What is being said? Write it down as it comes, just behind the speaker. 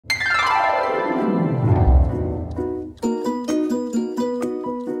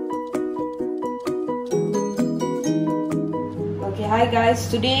Hi guys,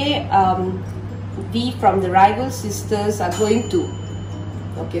 today we from the rival sisters are going to,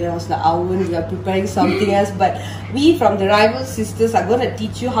 okay, that was the oven, we are preparing something else, but we from the rival sisters are going to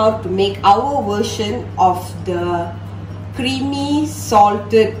teach you how to make our version of the creamy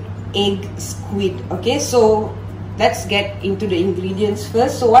salted egg squid. Okay, so let's get into the ingredients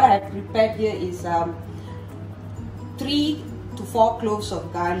first. So what I have prepared here is 3 to 4 cloves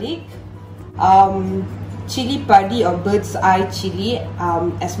of garlic, chili padi or bird's eye chili,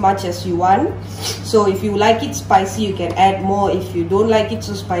 as much as you want. So if you like it spicy, you can add more. If you don't like it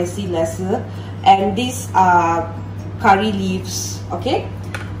so spicy, lesser. And these are curry leaves. Okay,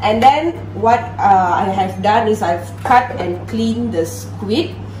 and then what I have done is I've cut and cleaned the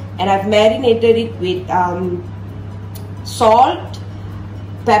squid, and I've marinated it with salt,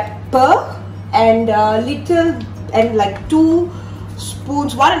 pepper, and like 2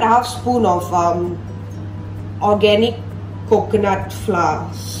 spoons, 1.5 spoon of organic coconut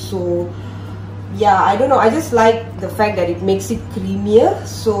flour. So yeah, I don't know, I just like the fact that it makes it creamier.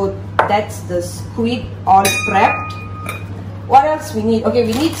 So that's the squid all prepped. What else we need? Okay,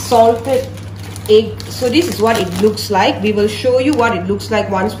 we need salted egg. So this is what it looks like. We will show you what it looks like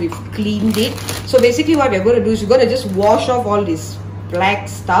once we've cleaned it. So basically what we're going to do is we're going to just wash off all this black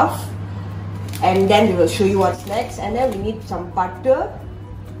stuff, and then we will show you what's next. And then we need some butter,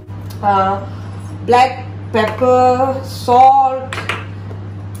 black pepper, salt,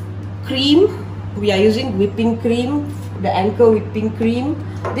 cream. We are using whipping cream, the Anchor whipping cream.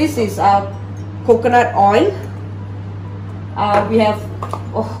 This is coconut oil. We have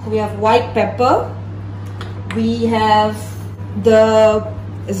white pepper. We have the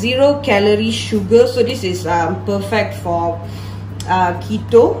 0-calorie sugar. So this is perfect for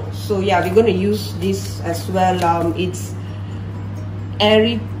keto. So yeah, we're going to use this as well. It's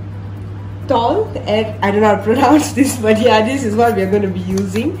I don't know how to pronounce this, but yeah, this is what we're going to be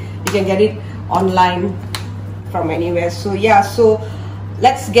using. You can get it online from anywhere. So yeah, so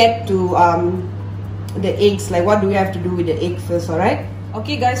let's get to the eggs. Like, what do we have to do with the egg first? All right,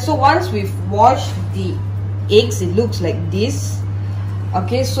 okay guys, so once we've washed the eggs, it looks like this.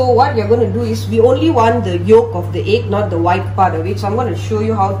 Okay, so what we're going to do is we only want the yolk of the egg, not the white part of it. So I'm going to show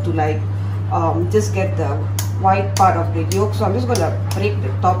you how to like just get the white part of the yolk. So I'm just going to break the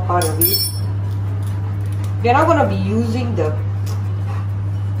top part of it. We're not going to be using the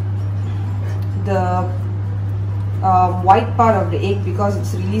white part of the egg because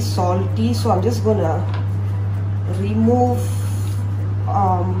it's really salty. So I'm just going to remove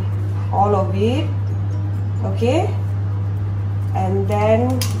all of it. Okay, and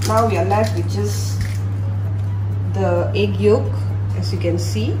then now we are left with just the egg yolk. As you can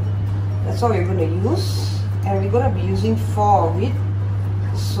see, that's what we're going to use, and we're going to be using 4 of it.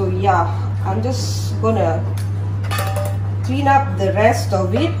 So yeah, I'm just going to clean up the rest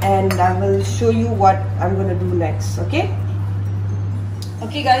of it, and I will show you what I'm going to do next. Okay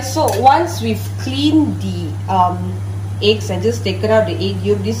guys, so once we've cleaned the eggs and just taken out the egg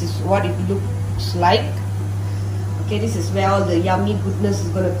yolk, this is what it looks like. Okay, this is where all the yummy goodness is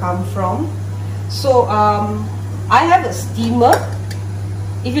going to come from. So I have a steamer.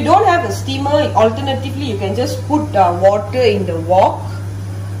 If you don't have a steamer, alternatively you can just put water in the wok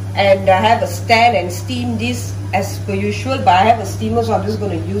and have a stand and steam this as per usual, but I have a steamer, so I'm just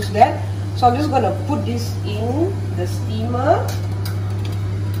going to use that. So I'm just going to put this in the steamer.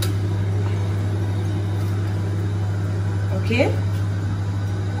 Okay,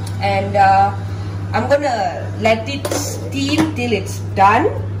 and I'm going to let it steam till it's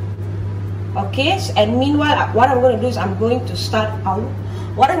done. Okay, and meanwhile what I'm going to do is I'm going to start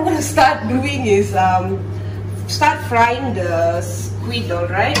doing is start frying the squid. All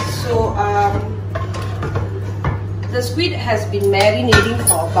right, so the squid has been marinating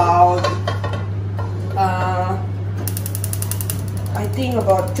for about I think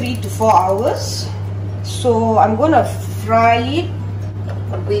about 3 to 4 hours. So I'm gonna fry it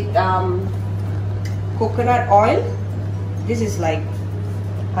with coconut oil. This is like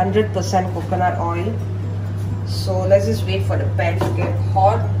 100% coconut oil. So let's just wait for the pan to get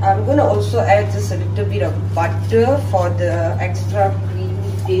hot. I'm gonna also add just a little bit of butter for the extra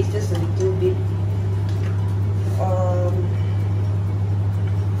creamy taste, just a little bit.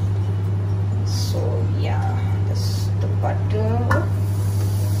 So yeah, that's the butter.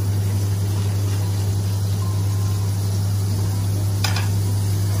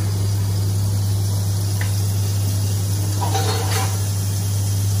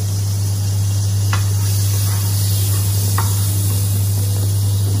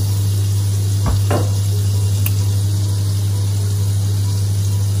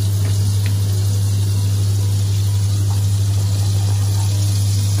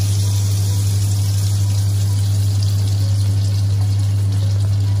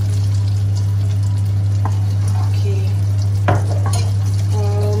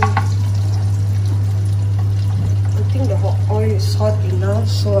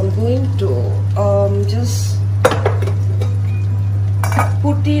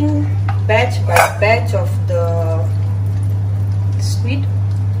 put in batch by batch of the squid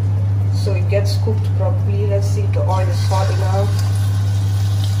so it gets cooked properly. Let's see if the oil is hot enough.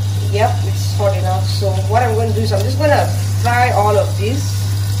 Yep, it's hot enough. So what I'm going to do is I'm just going to fry all of this.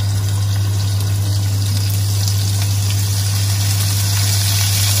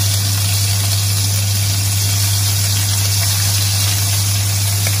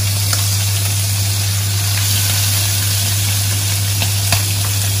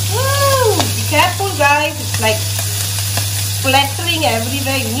 Careful guys, it's like splattering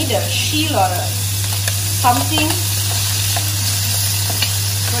everywhere. You need a shield or something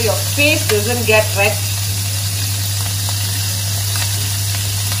so your face doesn't get wet.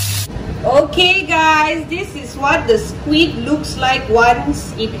 Okay guys, this is what the squid looks like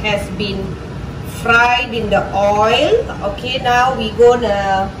once it has been fried in the oil. Okay, now we're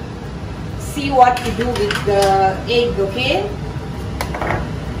gonna see what to do with the egg. Okay.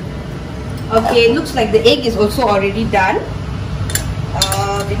 Okay, looks like the egg is also already done.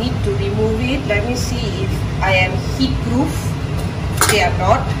 We need to remove it. Let me see if I am heat proof. They are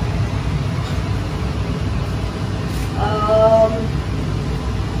not.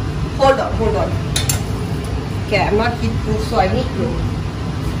 Hold on. Okay, I'm not heat proof, so I need to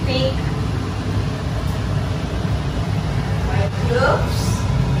take my gloves.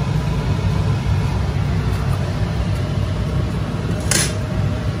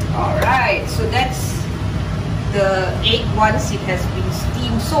 Alright, so that's the egg once it has been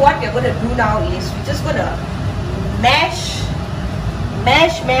steamed. So what we're going to do now is we're just going to mash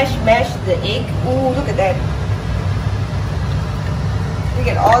the egg. Ooh, look at that. Look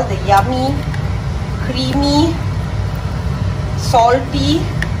at all the yummy, creamy, salty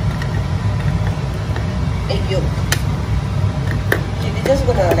egg yolk. Okay, we're just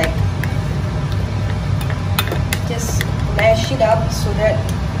going to like just mash it up so that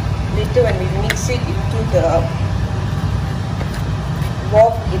later when we mix it into the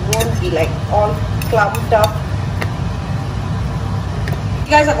wok, it won't be like all clumped up.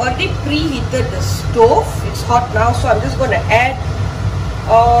 Guys, I've already preheated the stove. It's hot now, so I'm just going to add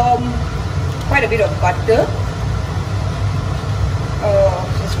quite a bit of butter.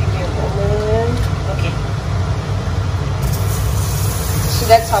 Just give me a moment. Okay. So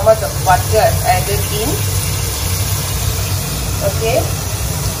that's how much of butter I've added in. Okay.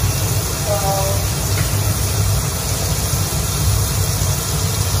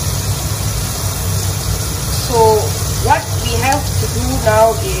 So what we have to do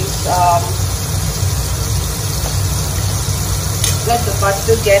now is let the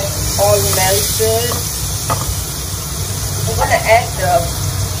butter get all melted. I'm going to add the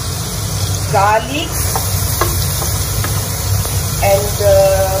garlic and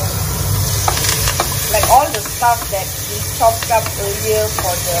like all the stuff that we chopped up earlier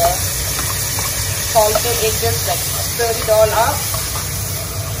for the salted egg. Just like stir it all up.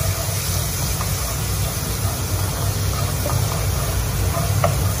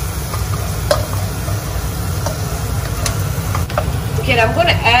 Okay, I'm going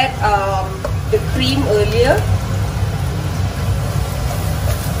to add the cream earlier.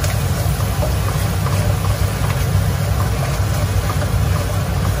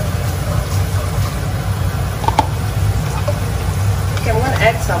 Okay, I'm going to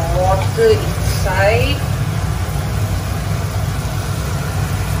add some water inside.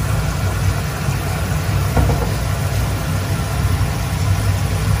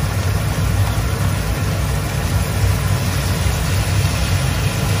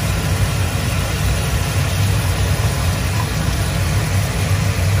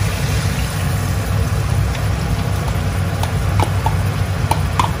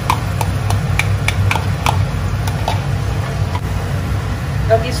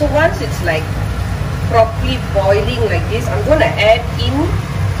 Okay, so once it's like properly boiling like this, I'm going to add in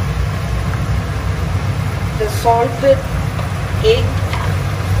the salted egg,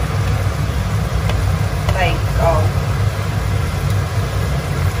 like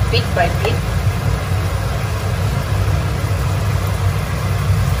bit by bit.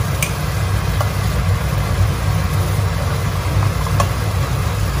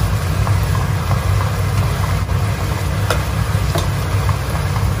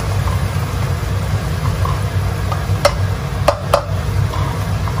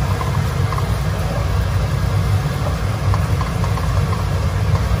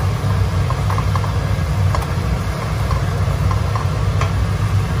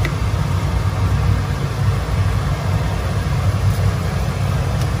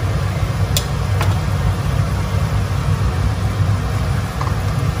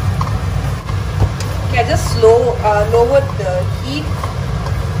 I just lowered the heat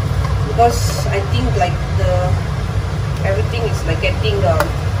because I think like everything is like getting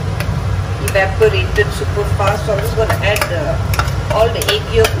evaporated super fast. So I'm just gonna add all the egg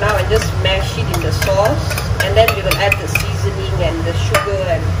yolk now and just mash it in the sauce, and then we will add the seasoning and the sugar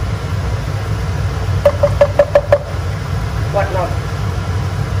and whatnot.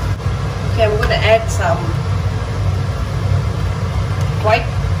 Okay, I'm gonna add some white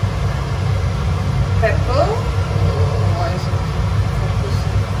pepper.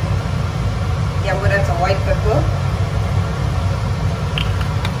 Yeah, I'm gonna add some white pepper.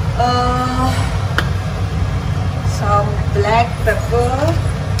 Some black pepper,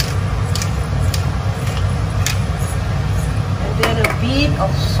 and then a bit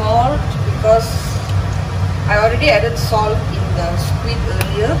of salt because I already added salt in the squid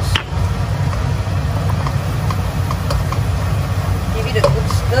earlier. Give it a good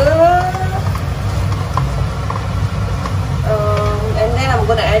stir, and then I'm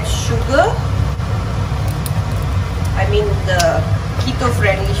gonna add sugar. I mean the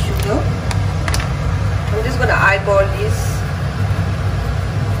keto-friendly sugar. I'm just gonna eyeball this.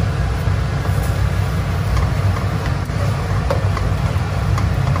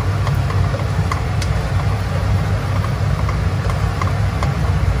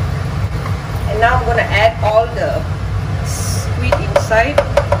 And now I'm gonna add all the squid inside.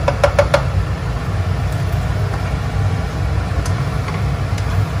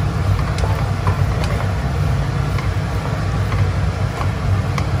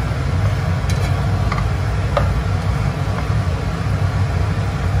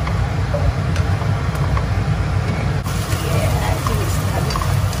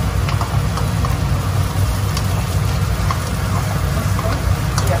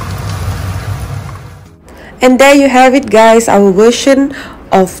 And there you have it, guys, our version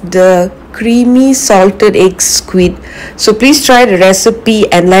of the creamy salted egg squid. So please try the recipe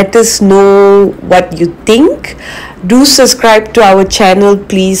and let us know what you think. Do subscribe to our channel,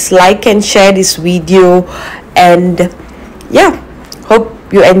 please like and share this video, and yeah, hope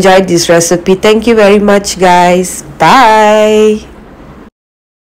you enjoyed this recipe. Thank you very much, guys. Bye.